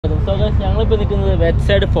So guys, ഞങ്ങളിപ്പോൾ നിൽക്കുന്നത് west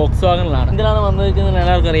side Volkswagenലാണ്. ഇതിലാണ് വന്നിരിക്കുന്നത്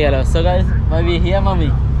എല്ലാവർക്കും അറിയാലോ. So guys, we here, mommy.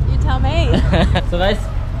 You tell me. So guys,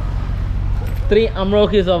 3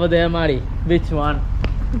 Amarok is over there, Mari. Which one?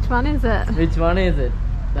 Which one is it? Which one is it?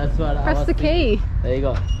 That's what I was Press the key. There you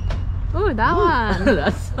go. Oh, that one.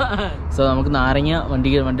 That's fine. So നമുക്ക് നാരങ്ങ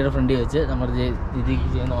വണ്ടിയുടെ ഫ്രണ്ടിൽ വെച്ച് നമ്മൾ രീതിക്ക്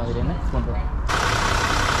ചെയ്യുന്ന മാതിരി തന്നെ കൊണ്ടുപോകാം.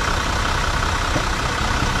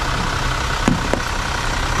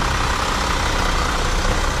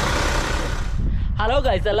 ഹലോ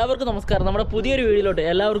ഗൈസ്, എല്ലാവർക്കും നമസ്കാരം. നമ്മുടെ പുതിയൊരു വീഡിയോയിലോട്ട്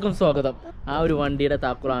എല്ലാവർക്കും സ്വാഗതം. ആ ഒരു വണ്ടിയുടെ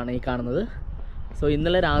താക്കോലാണ് ഈ കാണുന്നത്. സോ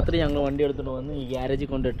ഇന്നലെ രാത്രി ഞങ്ങൾ വണ്ടി എടുത്തുകൊണ്ട് വന്ന് ഈ ഗ്യാരേജിൽ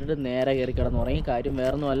കൊണ്ടിട്ടിട്ട് നേരെ കയറി കിടന്നുറങ്ങി. കാര്യം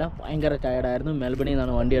വേറൊന്നുമല്ല, ഭയങ്കര ടയർഡായിരുന്നു. മെൽബണിൽ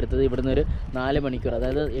നിന്നാണ് വണ്ടി എടുത്തത്. ഇവിടുന്ന് ഒരു 4 മണിക്കൂർ,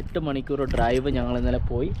 അതായത് 8 മണിക്കൂർ ഡ്രൈവ് ഞങ്ങൾ ഇന്നലെ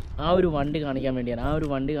പോയി. ആ ഒരു വണ്ടി കാണിക്കാൻ വേണ്ടിയാണ്. ആ ഒരു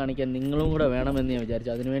വണ്ടി കാണിക്കാൻ നിങ്ങളും കൂടെ വേണമെന്ന് ഞാൻ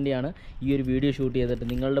വിചാരിച്ചു. അതിനുവേണ്ടിയാണ് ഈ ഒരു വീഡിയോ ഷൂട്ട് ചെയ്തിട്ട്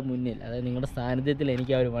നിങ്ങളുടെ മുന്നിൽ, അതായത് നിങ്ങളുടെ സാന്നിധ്യത്തിൽ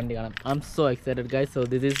എനിക്ക് ആ ഒരു വണ്ടി കാണാം. I M so excited guys. So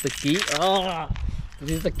this is the key.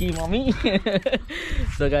 This is the key, mommy.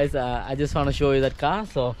 So guys, I just want to show you that car.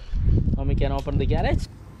 So mommy can open the garage.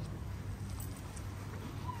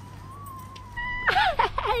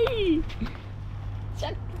 Hey,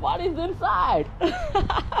 check what is inside.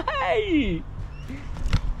 Hey,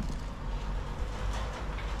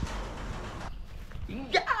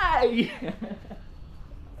 yay.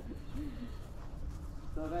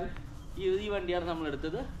 So guys, ഈ വണ്ടിയാണ് നമ്മൾ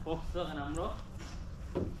എടുത്തത്. Volkswagen Amarok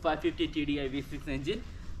 550 TDI V6 engine.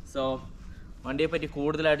 So വണ്ടിയെപ്പറ്റി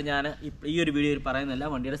കൂടുതലായിട്ട് ഞാൻ ഈ ഒരു വീഡിയോയിൽ പറയുന്നില്ല.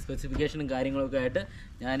 വണ്ടിയുടെ സ്പെസിഫിക്കേഷനും കാര്യങ്ങളൊക്കെ ആയിട്ട്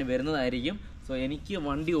ഞാൻ വരുന്നതായിരിക്കും. സോ എനിക്ക്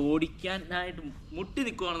വണ്ടി ഓടിക്കാനായിട്ട് മുട്ടി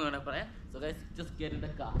നിൽക്കുകയാണെന്ന് വേണമെങ്കിൽ പറയാം. So guys, just get in the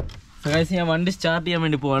car. So guys, ഞാൻ വണ്ടി സ്റ്റാർട്ട് ചെയ്യാൻ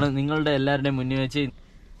വേണ്ടി പോവാണ്. നിങ്ങളുടെ എല്ലാവരുടെയും മുന്നിൽ വെച്ച്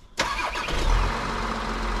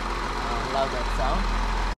love that sound.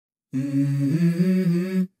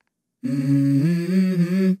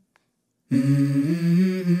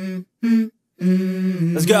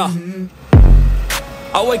 Let's go.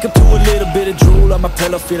 I wake up to a little bit of drool on my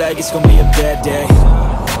pillow, feel like it's gonna be a bad day.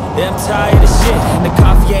 Yeah, I'm tired of shit, and the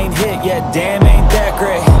coffee ain't hit yet, damn ain't that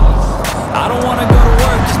great. I don't wanna go to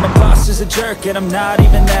work, cause my boss is a jerk, and I'm not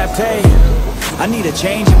even that paid. I need a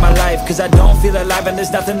change in my life, cause I don't feel alive, and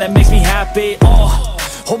there's nothing that makes me happy.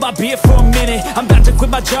 Hold my beer for a minute, I'm about to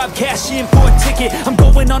quit my job, cash in for a ticket. I'm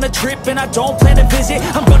going on a trip and I don't plan to visit.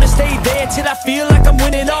 I'm gonna stay there till I feel like I'm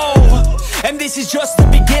winning, and this is just the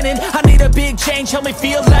beginning. I need a big change, help me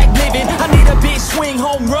feel like living. I need a big swing,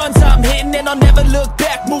 home runs I'm hitting, and I'll never look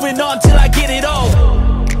back, moving on till I get it all.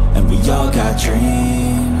 And we all got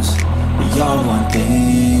dreams, we all want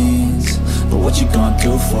things, but what you gonna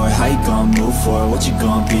do for it? How you gonna move for it? What you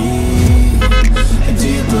gonna be? And do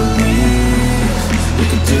you believe you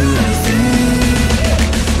can do anything?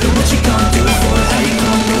 But what you gonna do for it? How you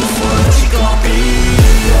gonna move for it? What you gonna be?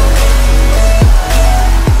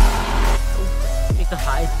 It's a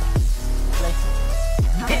height. Like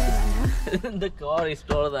the car is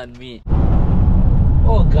taller than me.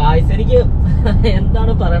 Oh guys, എനിക്ക്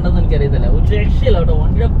എന്താണ് പറയേണ്ടതെന്ന് എനിക്കറിയത്തില്ല. ഒരു രക്ഷയില്ല കേട്ടോ.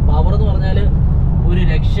 വണ്ടിയുടെ power എന്ന് പറഞ്ഞാൽ ഒരു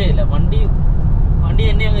രക്ഷയില്ല. വണ്ടി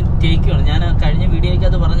എന്നെ അങ്ങ് ജയിക്കുകയാണ്. ഞാൻ കഴിഞ്ഞ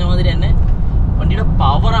വീഡിയോയ്ക്കകത്ത് പറഞ്ഞ മാതിരി തന്നെ വണ്ടിയുടെ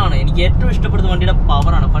പവറാണ് എനിക്ക് ഏറ്റവും ഇഷ്ടപ്പെടുന്നത്. വണ്ടിയുടെ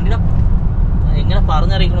പവറാണ്. വണ്ടിയുടെ എങ്ങനെ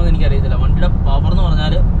പറഞ്ഞറിയിക്കണമെന്ന് എനിക്കറിയത്തില്ല. വണ്ടിയുടെ പവർ എന്ന്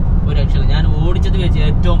പറഞ്ഞാൽ ഒരു രക്ഷയില്ല. ഞാൻ ഓടിച്ചത് വെച്ച്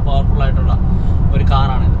ഏറ്റവും പവർഫുൾ ആയിട്ടുള്ള ഒരു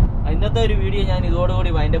കാറാണിത്. ഇന്നത്തെ ഒരു വീഡിയോ ഞാൻ ഇതോടുകൂടി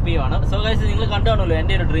വൈൻഡപ്പ് ചെയ്യുവാണ്. സോ ഗൈസ്, നിങ്ങൾ കണ്ടാണല്ലോ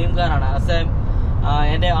എൻ്റെ ഒരു ഡ്രീം കാറാണ്.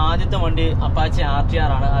 എൻ്റെ ആദ്യത്തെ വണ്ടി അപ്പാച്ചെ RTR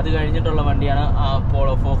ആണ്. അത് കഴിഞ്ഞിട്ടുള്ള വണ്ടിയാണ്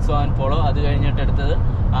പോളോ, Volkswagen പോളോ. അത് കഴിഞ്ഞിട്ട് എടുത്തത്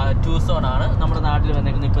ട്യൂസോൺ ആണ്. നമ്മുടെ നാട്ടിൽ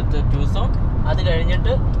വന്നിരിക്കുന്ന ഇപ്പോഴത്തെ ട്യൂസോൺ. അത്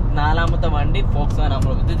കഴിഞ്ഞിട്ട് 4ാമത്തെ വണ്ടി Volkswagen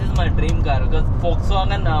Amarok. This is my dream car. Because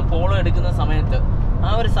Volkswagen polo എടുക്കുന്ന സമയത്ത്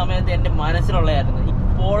ആ ഒരു സമയത്ത് എൻ്റെ മനസ്സിലുള്ളതായിരുന്നു, ഈ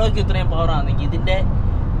പോളോയ്ക്ക് ഇത്രയും പവറാണെങ്കിൽ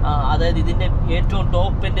അതായത് ഇതിൻ്റെ ഏറ്റവും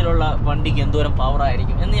ടോപ്പ് എൻഡിലുള്ള വണ്ടിക്ക് എന്തോരം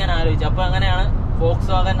പവറായിരിക്കും എന്ന് ഞാൻ ആലോചിച്ചു. അപ്പോൾ അങ്ങനെയാണ്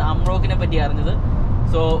Volkswagen Amarokനെ പറ്റി അറിഞ്ഞത്.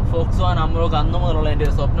 സോ Volkswagen Amarok അന്നു മുതലുള്ള എൻ്റെ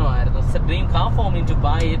ഒരു സ്വപ്നമായിരുന്നു. It's A dream car for me to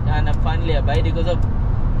by it, and finally I by it because of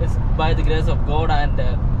its by the grace of God and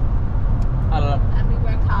we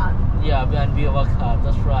work hard. Yeah, and we work hard.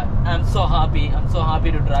 That's right. I'm so happy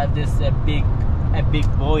to drive this a big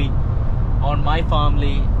boy on my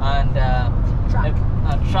family, and a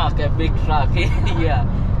big truck. Yeah.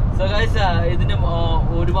 So guys, ഇതിന്റെ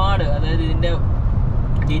ഒരുപാട്, അതായത് ഇതിന്റെ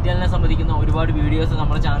ഡീറ്റെയിലിനെ സംബന്ധിക്കുന്ന ഒരുപാട് videos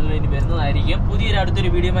നമ്മുടെ ചാനലിൽ ഇനി വരുന്നതായിരിക്കും. പുതിയൊരു അടുത്തൊരു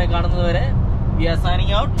വീഡിയോയുമായി കാണുന്നത് വരെ we are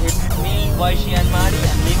signing out. It's me, Vaishi and Mari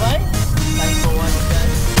and Levi. Thanks for watching.